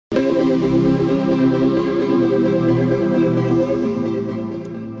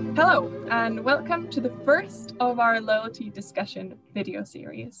and welcome to the first of our loyalty discussion video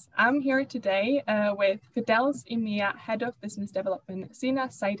series. I'm here today with Fidel's EMEA Head of Business Development, Sina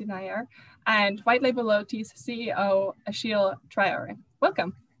Saidinayer, and White Label Loyalty's CEO, Ashil Traore.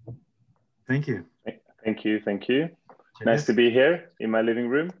 Welcome. Thank you. Thank you. Cheers. Nice to be here in my living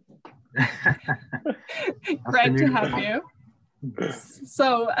room. Great to have you.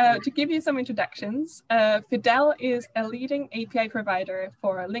 So to give you some introductions, Fidel is a leading API provider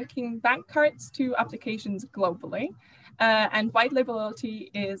for linking bank cards to applications globally. And White Label Loyalty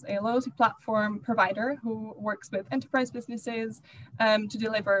is a loyalty platform provider who works with enterprise businesses to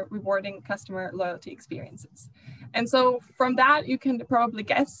deliver rewarding customer loyalty experiences. And so from that, you can probably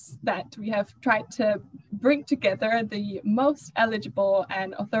guess that we have tried to bring together the most eligible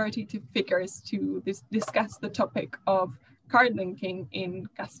and authoritative figures to discuss the topic of card linking in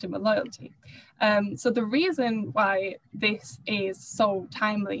customer loyalty. So the reason why this is so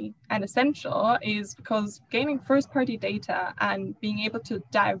timely and essential is because gaining first-party data and being able to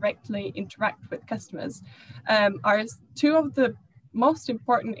directly interact with customers are two of the most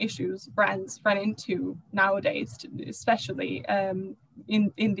important issues brands run into nowadays, especially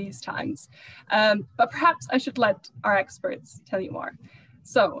in these times. But perhaps I should let our experts tell you more.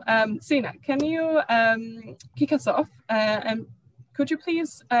 So, Sina, can you kick us off? And could you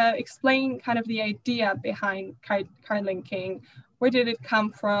please explain kind of the idea behind card linking? Where did it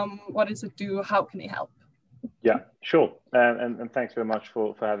come from? What does it do? How can it help? Yeah, sure. And thanks very much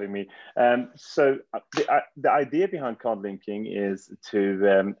for having me. So the idea behind card linking is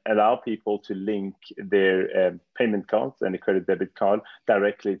to allow people to link their payment cards and a credit debit card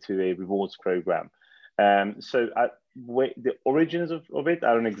directly to a rewards program. The origins of it,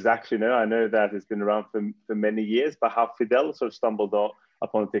 I don't exactly know. I know that it's been around for many years, but how Fidel sort of stumbled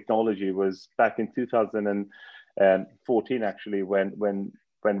upon the technology was back in 2014, actually, when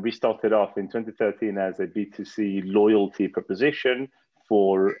we started off in 2013 as a B2C loyalty proposition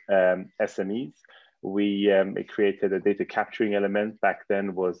for SMEs. We created a data capturing element. Back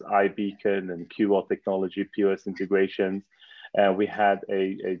then was iBeacon and QR technology, POS integrations. We had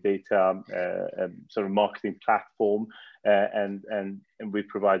a data sort of marketing platform, and we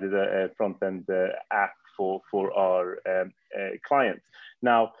provided a front-end app for our clients.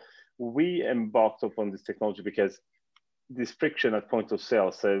 Now, we embarked upon this technology because this friction at point of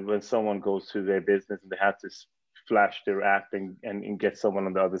sale. So when someone goes to their business and they have to flash their app and get someone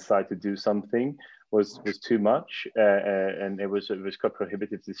on the other side to do something was too much, and it was quite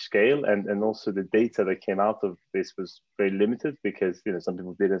prohibitive to scale, and also the data that came out of this was very limited because some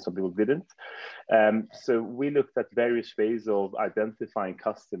people did and some people didn't. So we looked at various ways of identifying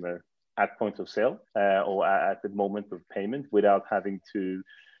customer at point of sale or at the moment of payment without having to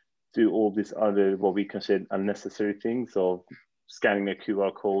do all these other what we consider unnecessary things of scanning a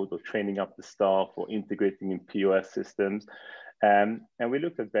QR code or training up the staff or integrating in POS systems. And we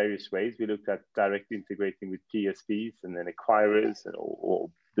looked at various ways. We looked at directly integrating with PSPs and then acquirers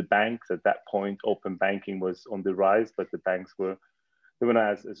or the banks. At that point, open banking was on the rise, but the banks were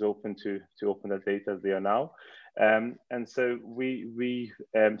not as open to open that data as they are now. And so we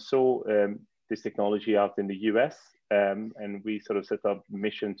saw this technology out in the US, and we sort of set up a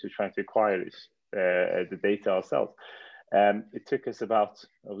mission to try to acquire the data ourselves. It took us about,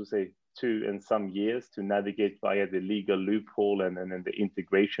 I would say, 2 and some years to navigate via the legal loophole and then the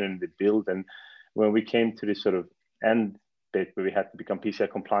integration and the build. And when we came to this sort of end bit where we had to become PCI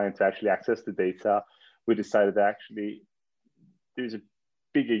compliant to actually access the data, we decided that actually there's a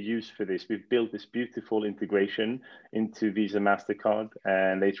bigger use for this. We've built this beautiful integration into Visa, MasterCard,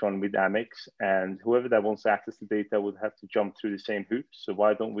 and later on with Amex. And whoever that wants to access the data would have to jump through the same hoops. So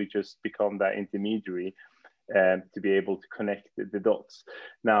why don't we just become that intermediary to be able to connect the dots?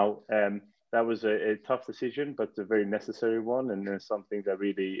 Now, that was a tough decision, but a very necessary one, and something that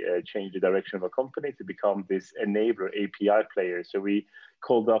really changed the direction of our company to become this enabler API player. So we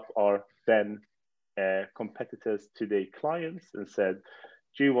called up our then competitors, today clients, and said,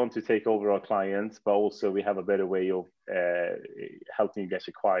 do you want to take over our clients, but also we have a better way of helping you guys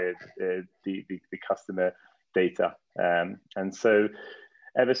acquire the customer data. And so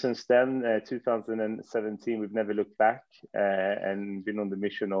ever since then, 2017, we've never looked back and been on the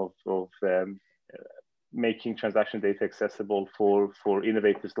mission of making transaction data accessible for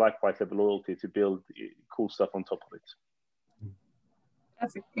innovators like White Label Loyalty to build cool stuff on top of it.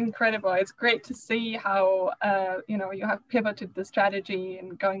 That's incredible. It's great to see how you have pivoted the strategy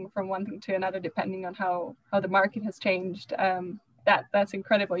and going from one thing to another depending on how the market has changed. That's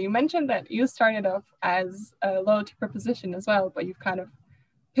incredible. You mentioned that you started off as a loyalty proposition as well, but you've kind of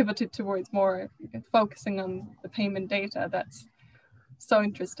pivoted towards more focusing on the payment data. That's so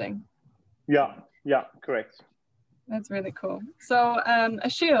interesting. Yeah, correct. That's really cool. So,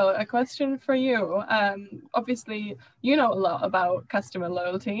 Ashil, a question for you. Obviously, you know a lot about customer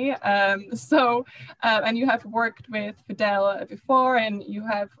loyalty. And you have worked with Fidel before, and you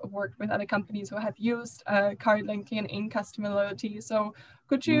have worked with other companies who have used card linking in customer loyalty. So,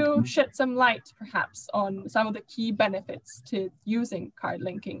 could you shed some light, perhaps, on some of the key benefits to using card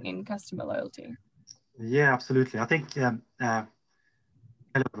linking in customer loyalty? Yeah, absolutely. I think, hello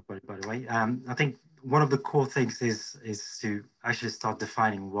everybody, by the way. I think one of the core things is to actually start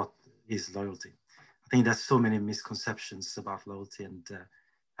defining what is loyalty. I think there's so many misconceptions about loyalty, and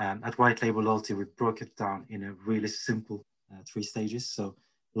at White Label Loyalty, we broke it down in a really simple 3 stages. So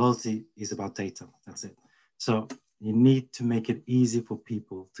loyalty is about data, that's it. So you need to make it easy for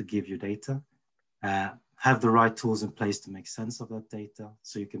people to give you data, have the right tools in place to make sense of that data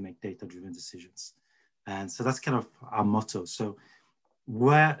so you can make data-driven decisions. And so that's kind of our motto. So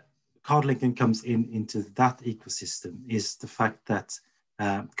where card linking comes into that ecosystem is the fact that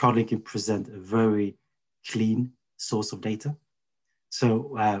card linking present a very clean source of data.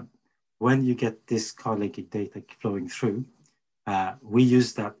 So when you get this card linking data flowing through, we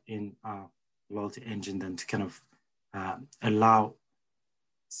use that in our loyalty engine then to kind of allow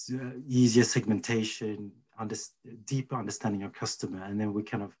easier segmentation, deeper understanding of customer, and then we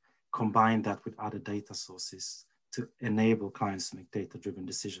kind of combine that with other data sources to enable clients to make data-driven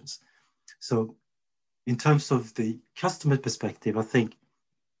decisions. So in terms of the customer perspective, I think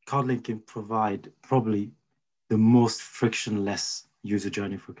card linking provide probably the most frictionless user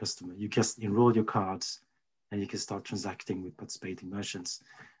journey for a customer. You just enroll your cards and you can start transacting with participating merchants.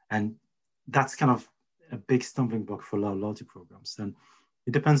 And that's kind of a big stumbling block for a lot of loyalty programs. And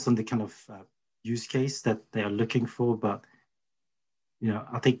it depends on the kind of use case that they are looking for. But, you know,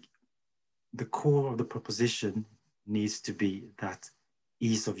 I think the core of the proposition needs to be that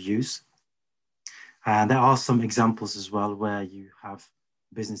ease of use. And there are some examples as well where you have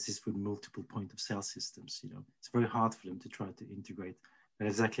businesses with multiple point of sale systems. You know, it's very hard for them to try to integrate. But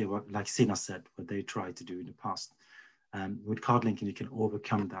exactly what, like Sina said, what they tried to do in the past. With card linking, you can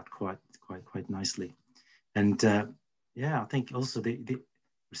overcome that quite nicely. And yeah, I think also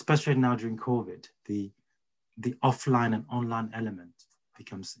especially now during COVID, the offline and online element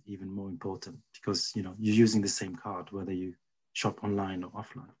becomes even more important because, you know, you're using the same card whether you shop online or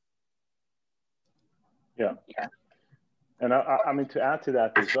offline. Yeah. And I mean, to add to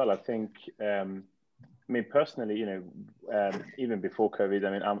that as well, I think, I mean, personally, you know, even before COVID,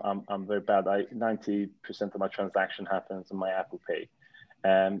 I mean, I'm very bad. 90% of my transaction happens on my Apple Pay.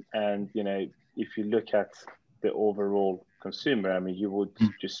 And, you know, if you look at the overall consumer, I mean, you would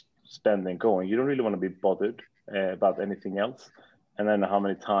just spend and go, and you don't really want to be bothered about anything else. And then how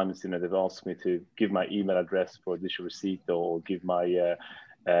many times, you know, they've asked me to give my email address for a digital receipt or give my,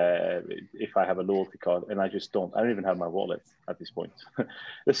 if I have a loyalty card, and I just don't. I don't even have my wallet at this point.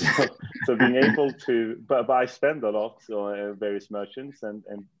 so being able to, but I spend a lot on various merchants, and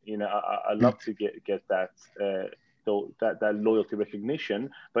you know, I love to get that that loyalty recognition,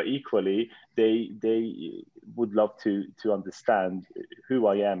 but equally they would love to understand who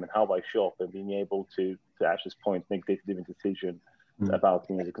I am and how I shop, and being able to Ash's point, make data-driven decisions about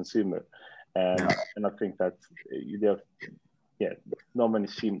me as a consumer. And I think that there not many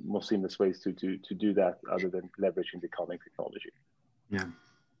more seamless ways to do that other than leveraging the calling technology. Yeah.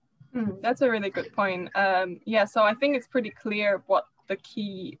 That's a really good point. Yeah, so I think it's pretty clear what the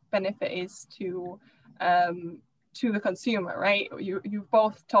key benefit is to the consumer, right? You've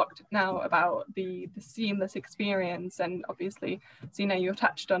both talked now about the seamless experience, and obviously, Sina, you've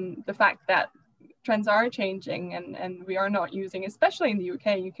touched on the fact that trends are changing, and we are not using, especially in the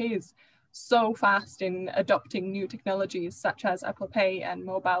UK. UK is so fast in adopting new technologies such as Apple Pay and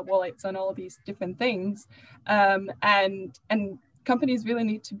mobile wallets and all these different things, and companies really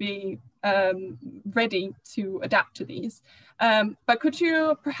need to be ready to adapt to these. But could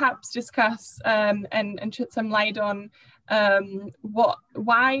you perhaps discuss and shed some light on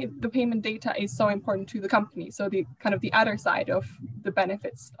why the payment data is so important to the company? So the kind of the other side of the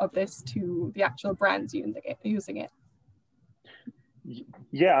benefits of this to the actual brands using it.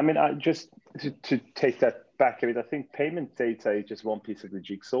 Yeah, I mean, I just to take that back a bit, I think payment data is just one piece of the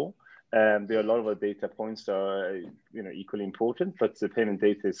jigsaw. There are a lot of other data points that are, you know, equally important, but the payment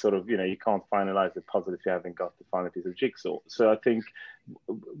data is sort of, you know, you can't finalize the puzzle if you haven't got the final piece of jigsaw. So I think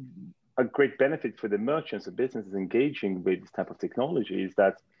a great benefit for the merchants and businesses engaging with this type of technology is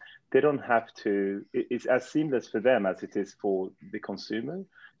that they don't have to, it's as seamless for them as it is for the consumer.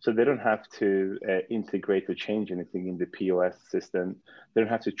 So they don't have to integrate or change anything in the POS system. They don't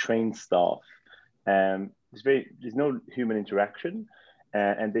have to train staff. There's no human interaction.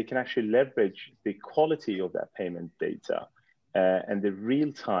 and they can actually leverage the quality of that payment data and the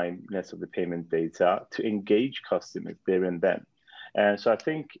real-timeness of the payment data to engage customers there and then. So I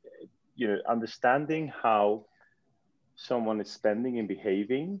think, understanding how someone is spending and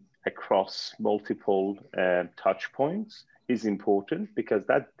behaving across multiple touch points is important, because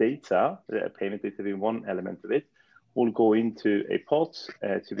that data, payment data being one element of it, will go into a pot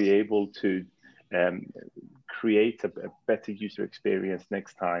to be able to create a better user experience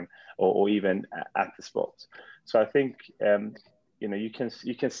next time, or even at the spot. So I think you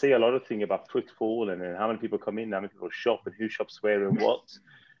can say a lot of things about footfall and how many people come in, how many people shop, and who shops where and what.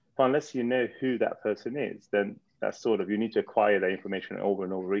 But unless you know who that person is, then that's you need to acquire that information over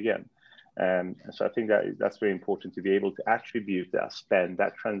and over again. So I think that's very important, to be able to attribute that spend,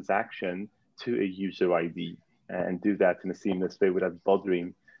 that transaction, to a user ID, and do that in a seamless way without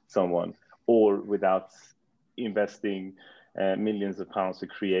bothering someone, or without investing millions of pounds to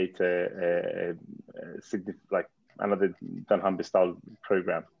create a like another dunnhumby style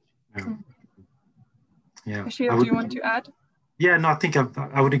program. Yeah. Ashil, do you want to add? Yeah, no, I think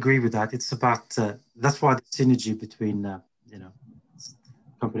I would agree with that. It's about that's why the synergy between a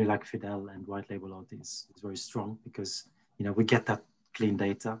company like Fidel and White Label Loyalty is very strong, because we get that clean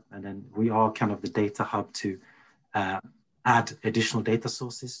data, and then we are kind of the data hub to add additional data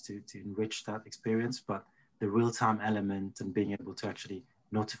sources to enrich that experience. But the real-time element and being able to actually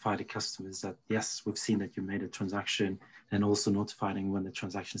notify the customers that, yes, we've seen that you made a transaction, and also notifying when the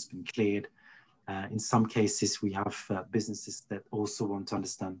transaction has been cleared. In some cases, we have businesses that also want to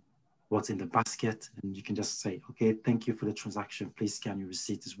understand what's in the basket, and you can just say, okay, thank you for the transaction, please scan your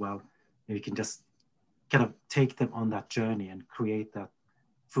receipt as well. And you can just kind of take them on that journey and create that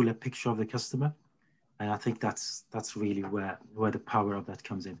fuller picture of the customer. And I think that's really where the power of that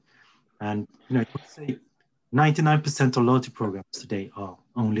comes in. And you would say 99% of loyalty programs today are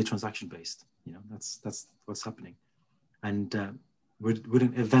only transaction based. That's what's happening. And with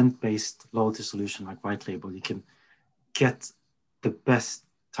an event-based loyalty solution like White Label, you can get the best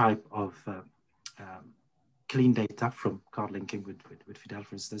type of clean data from card linking with Fidel,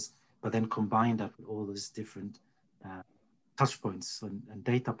 for instance, but then combine that with all these different touch points and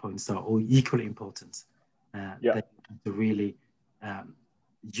data points that are all equally important. That to really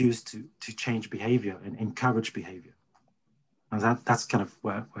use to change behavior and encourage behavior. And that's kind of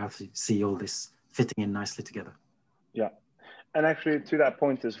where I see all this fitting in nicely together. Yeah. And actually, to that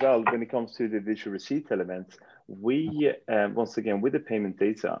point as well, when it comes to the visual receipt element, we, once again, with the payment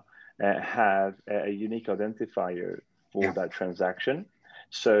data, have a unique identifier for that transaction.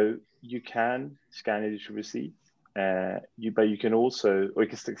 So you can scan a digital receipt, but you can also, or you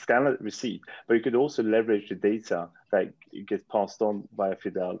can scan a receipt, but you could also leverage the data that gets passed on via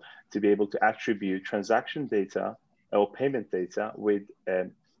Fidel to be able to attribute transaction data or payment data with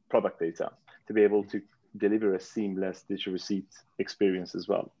product data, to be able to deliver a seamless digital receipt experience as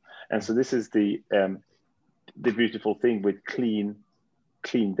well. And so this is the beautiful thing with clean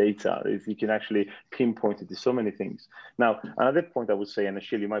data, is you can actually pinpoint it to so many things. Now, another point I would say, and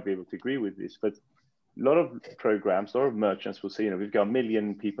Ashil, you might be able to agree with this, but a lot of programs, a lot of merchants will say, we've got 1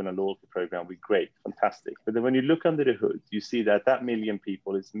 million people in a loyalty program, we're great, fantastic. But then when you look under the hood, you see that 1 million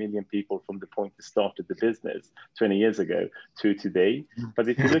people is 1 million people from the point they started the business 20 years ago to today. But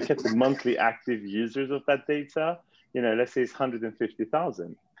if you look at the monthly active users of that data, let's say it's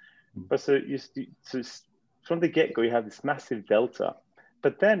 150,000. But so from the get-go, you have this massive delta.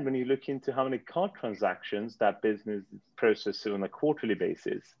 But then when you look into how many card transactions that business processes on a quarterly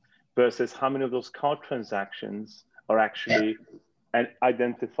basis, versus how many of those card transactions are actually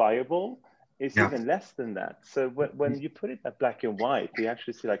identifiable, is even less than that. So when you put it at black and white, you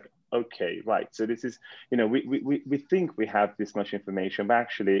actually see like, okay, right. So this is, we think we have this much information, but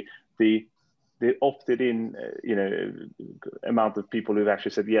actually the opted in, amount of people who've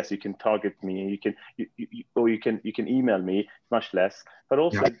actually said, yes, you can target me, you can email me, much less. But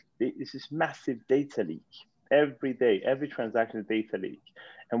also it's this massive data leak. Every day, every transaction is data leak.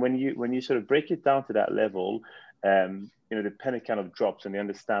 And when you sort of break it down to that level, the penny kind of drops, and you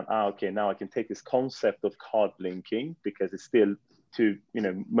understand, okay, now I can take this concept of card linking, because it's still to,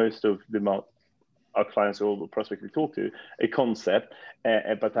 most of our clients or the prospects we talk to, a concept,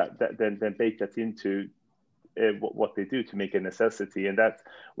 but then bake that into what they do to make a necessity. And that's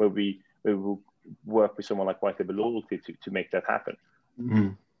where we will work with someone like White Label Loyalty to make that happen.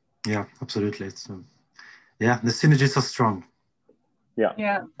 Mm. Yeah, absolutely. It's the synergies are strong.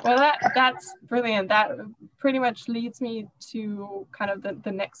 Yeah. Well, that's brilliant. That pretty much leads me to kind of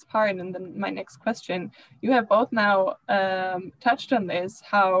the next part and then my next question. You have both now touched on this,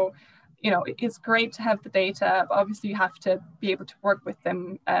 how it's great to have the data, but obviously you have to be able to work with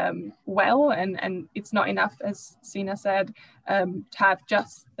them well, and it's not enough, as Sina said, to have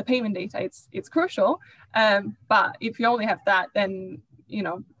just the payment data. It's crucial, but if you only have that, then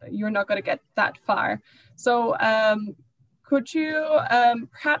you're not going to get that far. So could you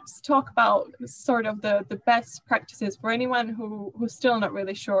perhaps talk about sort of the best practices for anyone who's still not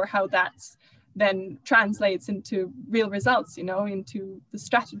really sure how that's then translates into real results, into the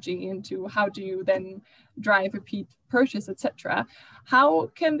strategy, into how do you then drive repeat purchase, etc. How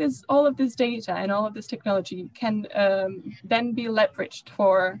can all of this data and all of this technology can then be leveraged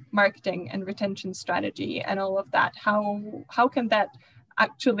for marketing and retention strategy and all of that? How can that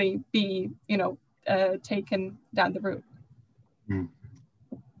actually be, taken down the route?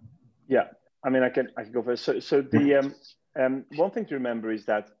 Yeah, I mean, I can go first. So the one thing to remember is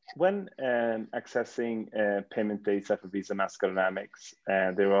that when accessing payment data for Visa, Mastercard, and Amex,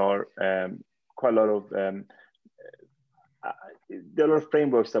 there are quite a lot of there are a lot of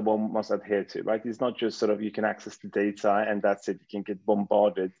frameworks that one must adhere to, right? It's not just sort of you can access the data and that's it. You can get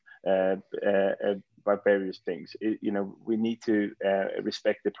bombarded by various things. We need to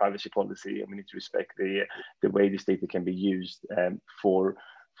respect the privacy policy, and we need to respect the way this data can be used for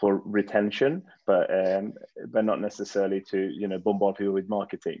retention, but not necessarily to bombard people with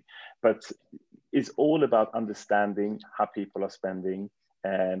marketing. But it's all about understanding how people are spending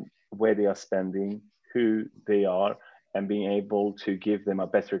and where they are spending, who they are, and being able to give them a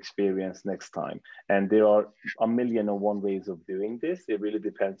better experience next time. And there are a million and one ways of doing this. It really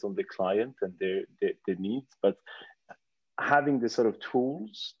depends on the client and their needs, but having the sort of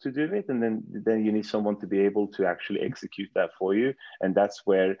tools to do it, and then you need someone to be able to actually execute that for you. And that's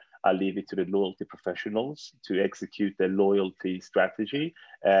where I leave it to the loyalty professionals to execute the loyalty strategy.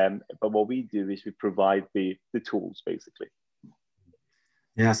 But what we do is we provide the tools, basically.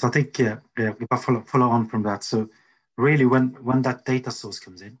 Yeah, so I think if I follow on from that, so really when that data source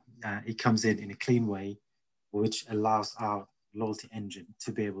comes in, it comes in a clean way, which allows our loyalty engine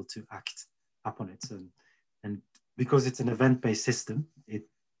to be able to act upon it. And because it's an event-based system,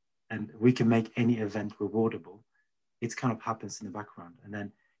 and we can make any event rewardable, it kind of happens in the background. And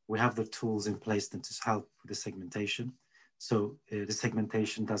then we have the tools in place then to help with the segmentation. So the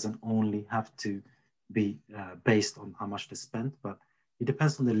segmentation doesn't only have to be based on how much they spend, but it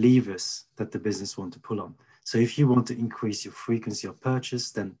depends on the levers that the business want to pull on. So if you want to increase your frequency of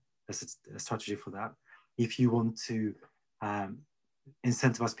purchase, then there's a strategy for that. If you want to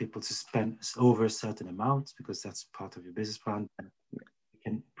incentivize people to spend over a certain amount, because that's part of your business plan, and you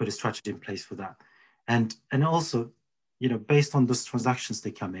can put a strategy in place for that. And also, based on those transactions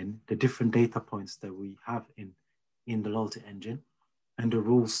they come in, the different data points that we have in the loyalty engine, and the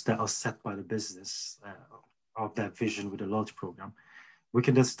rules that are set by the business of their vision with the loyalty program, we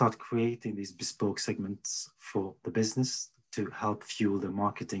can then start creating these bespoke segments for the business to help fuel the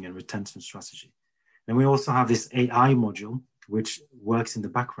marketing and retention strategy. And we also have this AI module, which works in the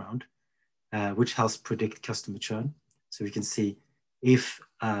background, which helps predict customer churn. So we can see if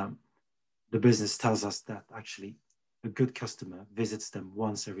the business tells us that actually a good customer visits them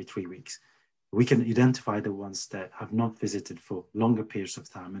once every 3 weeks. We can identify the ones that have not visited for longer periods of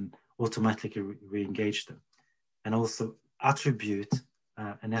time and automatically re-engage them. And also attribute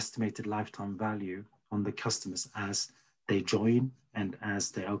an estimated lifetime value on the customers as they join and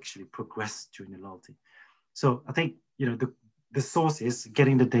as they actually progress during the loyalty. So I think, the source is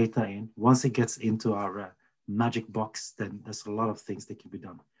getting the data in. Once it gets into our magic box, then there's a lot of things that can be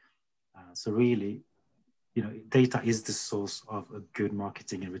done. So really, data is the source of a good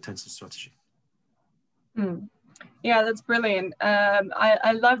marketing and retention strategy. Yeah, that's brilliant.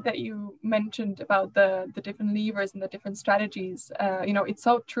 I love that you mentioned about the different levers and the different strategies. It's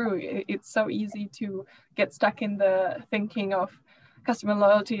so true. It's so easy to get stuck in the thinking of customer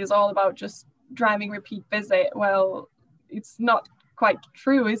loyalty is all about just driving repeat visit. Well, it's not quite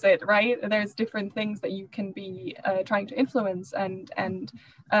true, is it? Right? There's different things that you can be trying to influence, and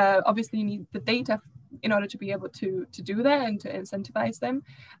obviously you need the data in order to be able to do that and to incentivize them.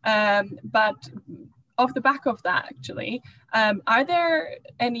 But off the back of that, actually, are there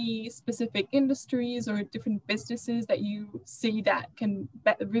any specific industries or different businesses that you see that can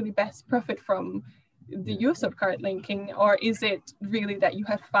really best profit from the use of card linking, or is it really that you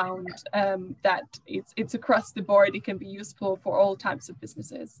have found that it's across the board, it can be useful for all types of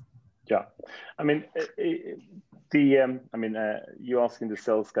businesses? Yeah, I mean, you're asking the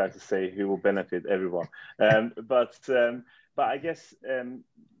sales guy to say who will benefit everyone, but I guess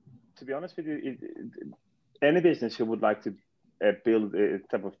to be honest with you, any business who would like to build a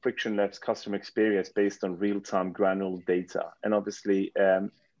type of frictionless customer experience based on real-time granular data, and obviously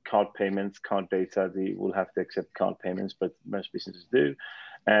card payments, card data. They will have to accept card payments, but most businesses do.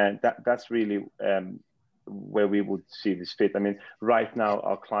 And that's really where we would see this fit. I mean, right now,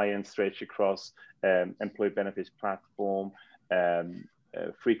 our clients stretch across employee benefits platform,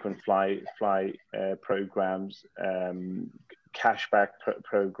 frequent fly programs, cashback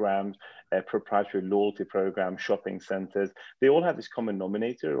programs, proprietary loyalty programs, shopping centers. They all have this common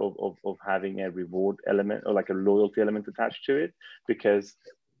denominator of having a reward element or like a loyalty element attached to it, because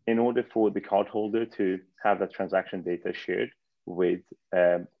in order for the cardholder to have that transaction data shared with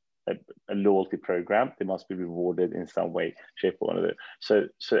a loyalty program, they must be rewarded in some way, shape, or another. So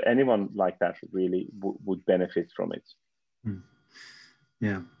anyone like that really would benefit from it.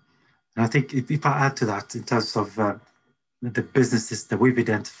 Yeah, and I think if I add to that in terms of the businesses that we've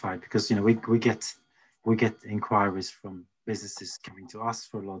identified, because we get inquiries from businesses coming to us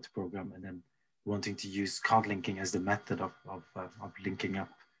for a loyalty program and then wanting to use card linking as the method of linking up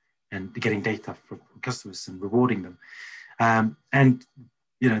and getting data from customers and rewarding them. And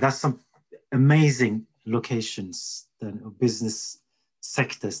that's some amazing locations that business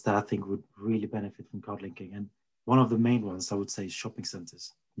sectors that I think would really benefit from card linking. And one of the main ones I would say is shopping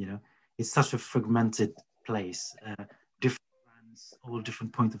centers. It's such a fragmented place, different brands, all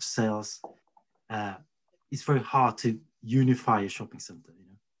different point of sales. It's very hard to unify a shopping center,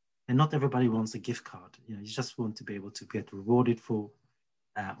 and not everybody wants a gift card. You just want to be able to get rewarded for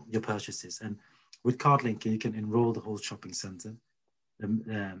your purchases. And with card linking, you can enroll the whole shopping center.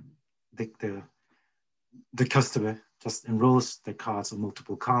 The customer just enrolls their cards on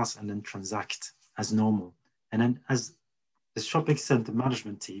multiple cards and then transact as normal. And then as the shopping center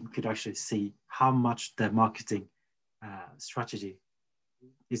management team could actually see how much their marketing strategy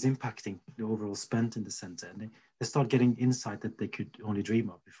is impacting the overall spend in the center. And they start getting insight that they could only dream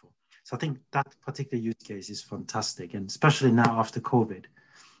of before. So I think that particular use case is fantastic. And especially now after COVID,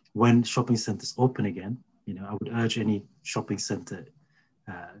 when shopping centers open again, I would urge any shopping center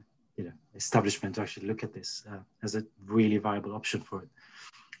establishment to actually look at this as a really viable option for it.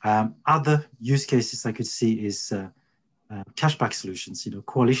 Other use cases I could see is cashback solutions,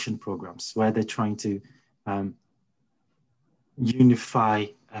 coalition programs where they're trying to unify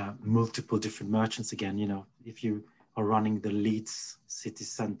multiple different merchants again. If you are running the Leeds City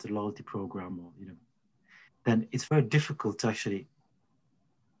Centre loyalty program, or then it's very difficult to actually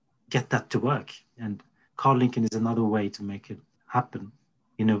get that to work. And card linking is another way to make it happen.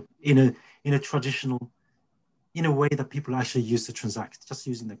 In a traditional, in a way that people actually use to transact, just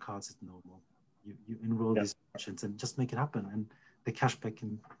using the cards as normal. You enroll these merchants and just make it happen, and the cashback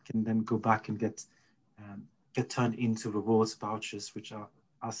can then go back and get turned into rewards vouchers, which our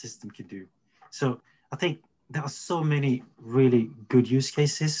system can do. So I think there are so many really good use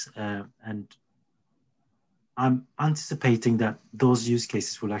cases, and I'm anticipating that those use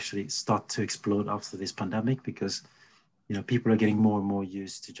cases will actually start to explode after this pandemic, because people are getting more and more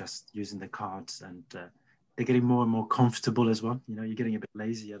used to just using the cards, and they're getting more and more comfortable as well. You're getting a bit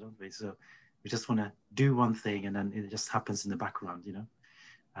lazy, don't we? So we just want to do one thing and then it just happens in the background,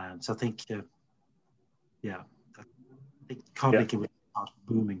 So I think, I think card linking will start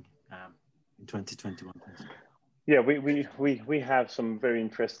booming in 2021. Yeah, we have some very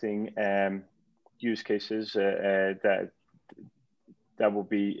interesting use cases that will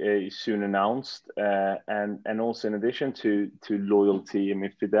be soon announced, and also in addition to loyalty,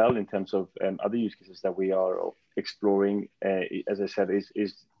 Fidel, in terms of other use cases that we are exploring, as I said, is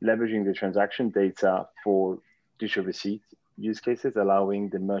leveraging the transaction data for digital receipt use cases, allowing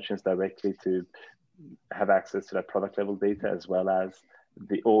the merchants directly to have access to that product level data, as well as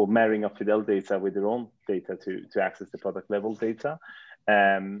or marrying up Fidel data with their own data to access the product level data.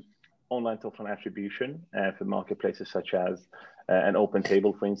 Online to offline attribution for marketplaces such as an open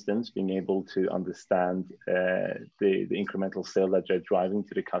table, for instance, being able to understand the incremental sale that they're driving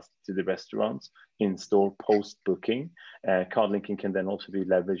to the restaurants in store post booking. Card linking can then also be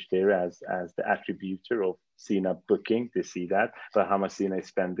leveraged there as the attributor of Sina booking. They see that, but how much Sina is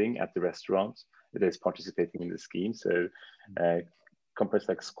spending at the restaurants that is participating in the scheme. So companies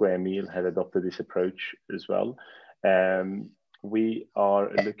like Square Meal have adopted this approach as well. We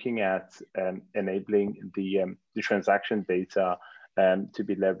are looking at enabling the transaction data to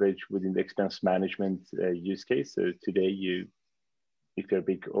be leveraged within the expense management use case. So today, if you're a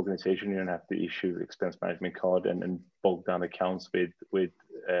big organization, you don't have to issue expense management card and bulk down accounts with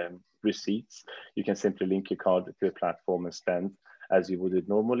receipts. You can simply link your card to a platform and spend as you would it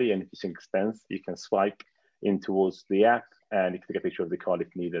normally. And if it's an expense, you can swipe in towards the app, and you can take a picture of the card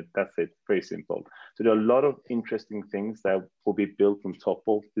if needed. That's it, very simple. So there are a lot of interesting things that will be built on top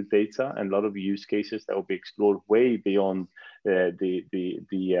of the data, and a lot of use cases that will be explored way beyond the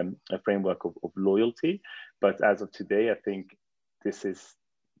framework of loyalty. But as of today, I think this is,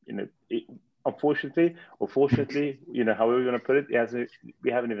 unfortunately or fortunately, however you want to put it,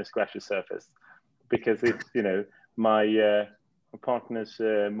 we haven't even scratched the surface, because if my partner's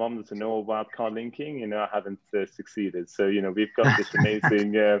mom doesn't know about card linking, I haven't succeeded. So we've got this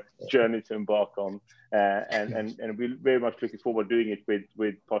amazing journey to embark on, and we're very much looking forward to doing it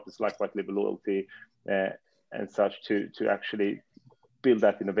with partners like White Label Loyalty and such to actually build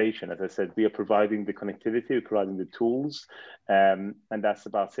that innovation. As I said, we are providing the connectivity, we're providing the tools, and that's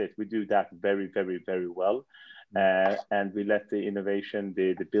about it. We do that very, very, very well. And we let the innovation,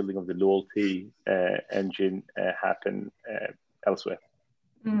 the building of the loyalty engine happen elsewhere.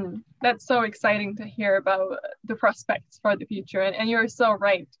 That's so exciting to hear about the prospects for the future. And you're so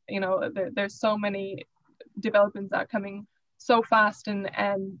right. There's so many developments that are coming so fast,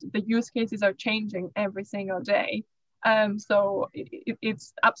 and the use cases are changing every single day. So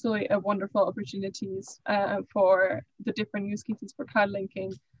it's absolutely a wonderful opportunities for the different use cases for card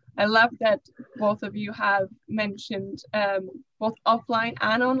linking. I love that both of you have mentioned both offline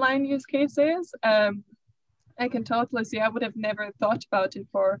and online use cases. I can totally see. I would have never thought about it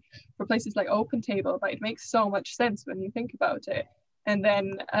for places like OpenTable, but it makes so much sense when you think about it. And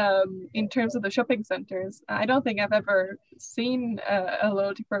then in terms of the shopping centers, I don't think I've ever seen a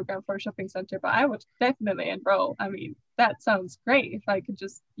loyalty program for a shopping center, but I would definitely enroll. I mean, that sounds great. If I could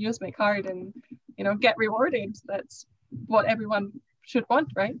just use my card and, get rewarded, that's what everyone should want,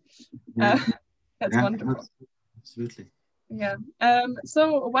 right? Yeah. That's wonderful. Absolutely. Yeah.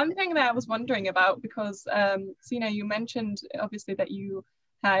 So one thing that I was wondering about, because Sina, you mentioned obviously that you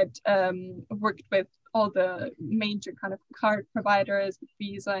had worked with all the major kind of card providers,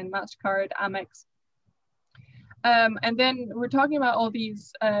 Visa and MasterCard, Amex. And then we're talking about all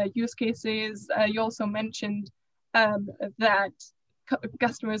these use cases. You also mentioned that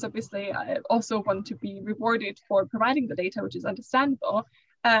customers obviously also want to be rewarded for providing the data, which is understandable.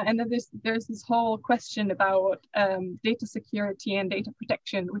 And then there's this whole question about data security and data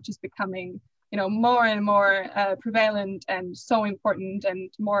protection, which is becoming more and more prevalent and so important,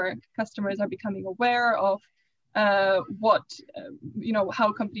 and more customers are becoming aware of what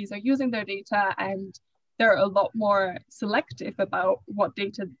how companies are using their data, and they're a lot more selective about what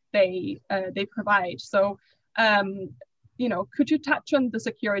data they provide. So could you touch on the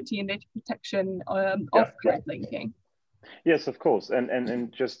security and data protection of card linking? Yes, of course.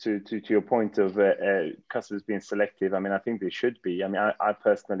 And just to your point of customers being selective, I mean, I think they should be. I mean, I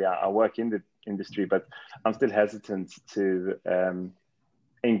personally, I work in the industry, but I'm still hesitant to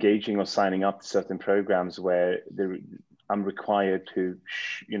engaging or signing up to certain programs where I'm required to,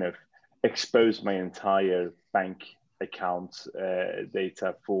 expose my entire bank account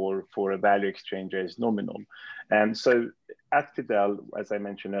data for a value exchange is nominal. And so at Fidel, as I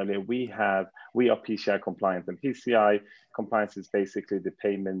mentioned earlier, we are PCI compliant, and PCI compliance is basically the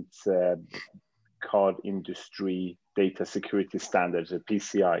payment card industry data security standards, or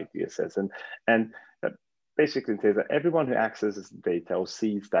PCI DSS, and basically it says that everyone who accesses the data or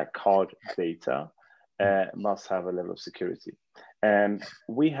sees that card data must have a level of security. And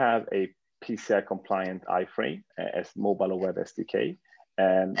we have a PCI compliant iframe as mobile or web SDK.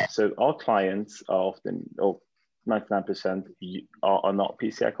 And so our clients are often, 99% are not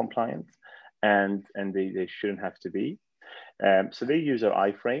PCI compliant, and they shouldn't have to be. So they use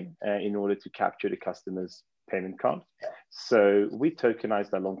our iframe in order to capture the customer's payment card. So we tokenize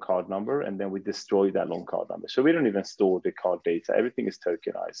that long card number, and then we destroy that long card number. So we don't even store the card data. Everything is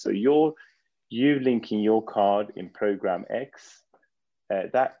tokenized. So you linking your card in program X,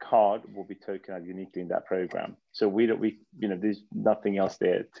 that card will be tokenized uniquely in that program. So there's nothing else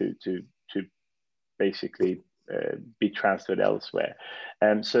there to basically be transferred elsewhere.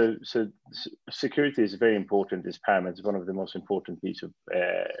 And so security is very important. It's paramount. It's one of the most important pieces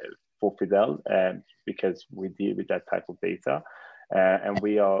for Fidel, because we deal with that type of data. And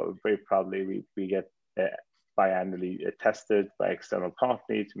we are very proudly, we get biannually tested by external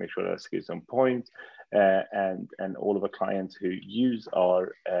party to make sure that security is on point. And all of our clients who use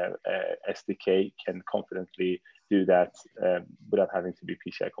our SDK can confidently do that without having to be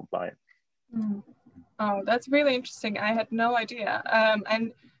PCI compliant. Oh, that's really interesting. I had no idea.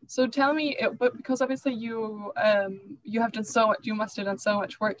 And So tell me, but because obviously you have done so much, you must have done so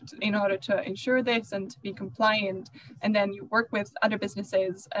much work in order to ensure this and to be compliant, and then you work with other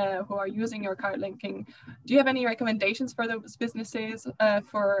businesses who are using your card linking. Do you have any recommendations for those businesses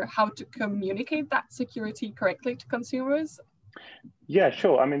for how to communicate that security correctly to consumers? Yeah,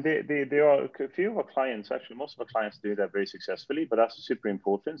 sure. I mean, there are a few of our clients, actually, most of our clients do that very successfully, but that's super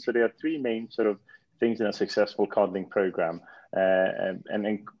important. So there are three main sort of things in a successful card link program.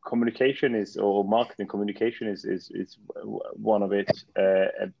 And communication is, or marketing communication is one of it.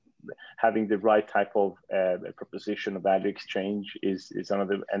 Having the right type of proposition of value exchange is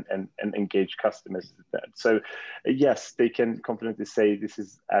another, and engage customers. So yes, they can confidently say this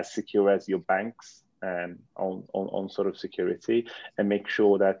is as secure as your banks. On sort of security, and make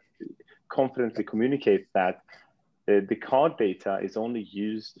sure that confidently communicate that the card data is only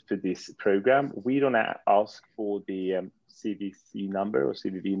used for this program. We don't ask for the CVC number or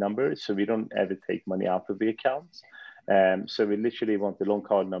CVV number, so we don't ever take money out of the accounts. So we literally want the long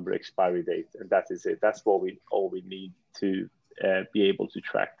card number, expiry date, and that is it. That's all we need to be able to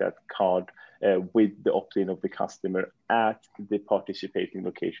track that card with the opt-in of the customer at the participating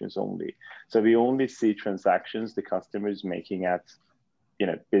locations only. So we only see transactions the customer is making at,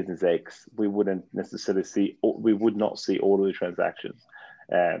 business X. We wouldn't necessarily see, we would not see all of the transactions.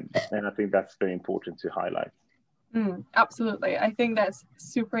 And I think that's very important to highlight. Absolutely. I think that's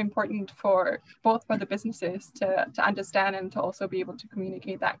super important for both for the businesses to understand and to also be able to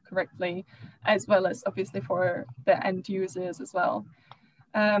communicate that correctly, as well as obviously for the end users as well.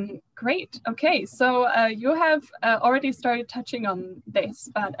 Great. Okay, so you have already started touching on this,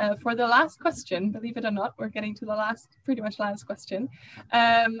 but for the last question, believe it or not, we're getting to the pretty much last question.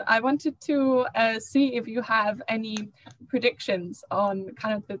 I wanted to see if you have any predictions on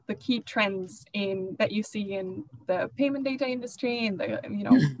kind of the key trends that you see in the payment data industry and the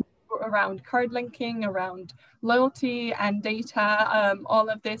around card linking, around loyalty and data, all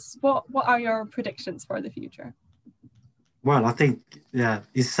of this. What are your predictions for the future? Well, I think,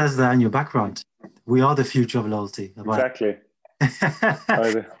 it says that in your background. We are the future of loyalty. Exactly.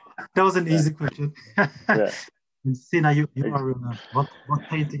 That was an easy question. Yeah. Stina, you are, what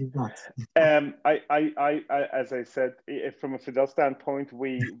painting is that? I, as I said, from a Fidel standpoint,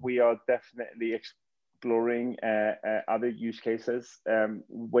 we are definitely exploring other use cases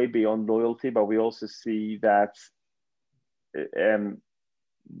way beyond loyalty, but we also see that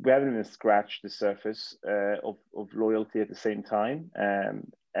we haven't even scratched the surface of loyalty at the same time.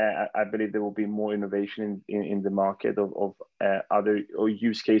 I believe there will be more innovation in the market of other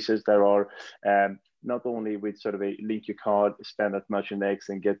use cases that are not only with sort of a link your card, spend that much in X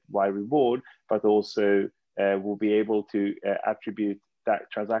and get Y reward, but also will be able to attribute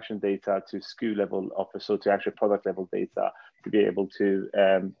that transaction data to SKU level offers, so to actual product level data, to be able to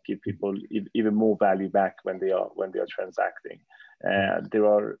give people even more value back when they are transacting. There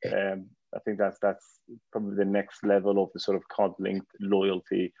are, I think that's probably the next level of the sort of card linked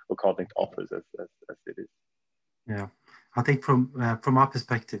loyalty or card linked offers as it is. Yeah, I think from our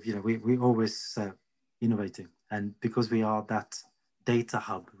perspective, we always innovating, and because we are that data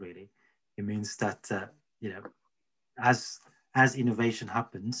hub, really, it means that as innovation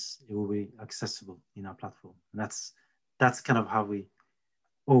happens, it will be accessible in our platform, and that's kind of how we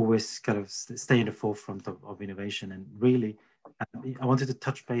always kind of stay in the forefront of innovation. And really, I wanted to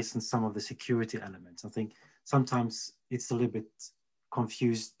touch base on some of the security elements. I think sometimes it's a little bit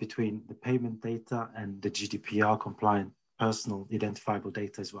confused between the payment data and the GDPR compliant personal identifiable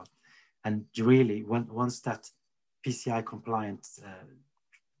data as well. And really, once that PCI compliant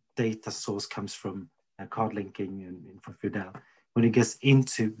data source comes from card linking and from Fidel, when it gets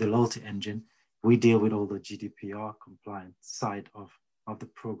into the loyalty engine, we deal with all the GDPR compliant side of the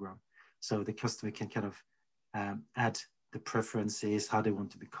program. So the customer can kind of add the preferences, how they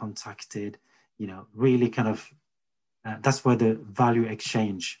want to be contacted, really kind of, that's where the value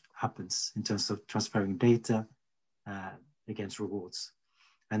exchange happens in terms of transferring data against rewards.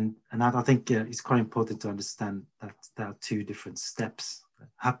 And I think it's quite important to understand that there are two different steps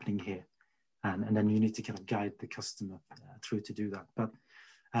happening here. And then you need to kind of guide the customer through to do that. But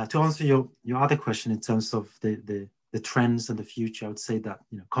to answer your other question in terms of the trends and the future, I would say that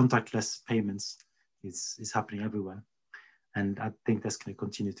contactless payments is happening everywhere, and I think that's going to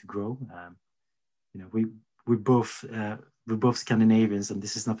continue to grow. We're both Scandinavians, and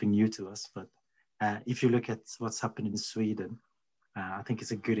this is nothing new to us. But if you look at what's happening in Sweden, I think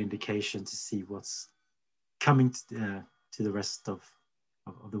it's a good indication to see what's coming to the rest of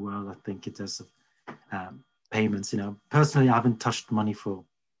the world. I think it does payments. Personally, I haven't touched money for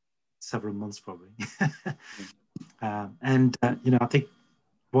several months probably. I think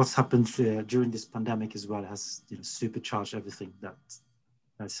what's happened during this pandemic as well has supercharged everything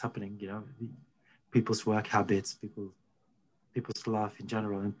that's happening. People's work habits, people's life in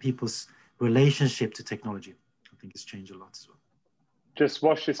general, and people's relationship to technology. I think it's changed a lot as well. Just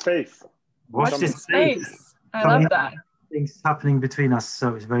watch this space. Watch this space. I love that. Things happening between us,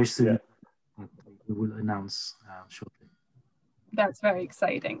 so it's very soon. We will announce shortly. That's very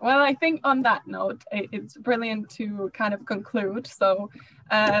exciting. Well, I think on that note, it's brilliant to kind of conclude. So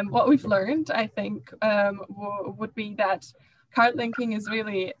what we've learned, I think, would be that cart linking is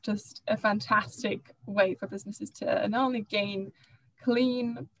really just a fantastic way for businesses to not only gain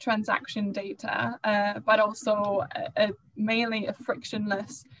clean transaction data, but also mainly a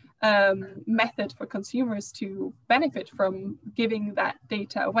frictionless method for consumers to benefit from giving that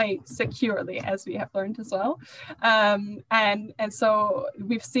data away securely, as we have learned as well. And so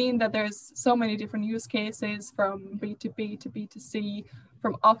we've seen that there's so many different use cases, from B2B to B2C,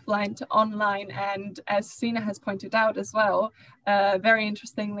 from offline to online. And as Sina has pointed out as well, very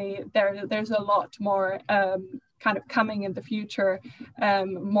interestingly, there's a lot more kind of coming in the future,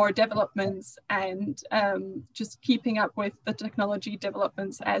 more developments, and just keeping up with the technology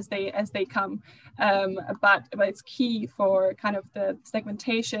developments as they come. But it's key for kind of the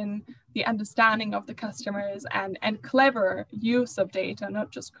segmentation, the understanding of the customers, and clever use of data,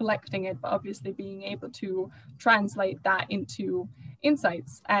 not just collecting it, but obviously being able to translate that into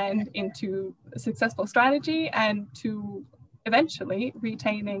insights and into a successful strategy, and to eventually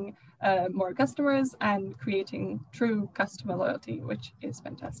retaining more customers and creating true customer loyalty, which is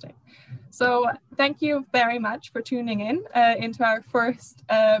fantastic. So thank you very much for tuning in into our first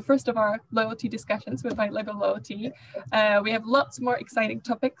of our loyalty discussions with White Label Loyalty. We have lots more exciting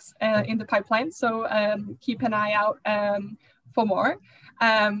topics in the pipeline, so keep an eye out for more.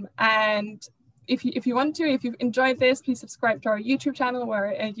 And if you want to, if you've enjoyed this, please subscribe to our YouTube channel,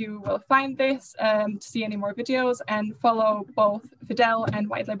 where you will find this to see any more videos, and follow both Fidel and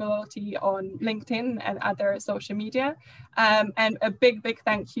White Label Loyalty on LinkedIn and other social media. And a big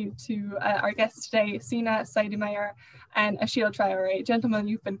thank you to our guests today, Sina Saidimeyer and Ashil Traore. Gentlemen,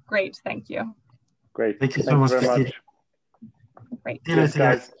 you've been great. Thank you. Great. Thank you so much very much. Great. Cheers,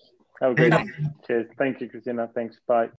 guys. Have a great day. Bye. Cheers. Thank you, Christina. Thanks. Bye.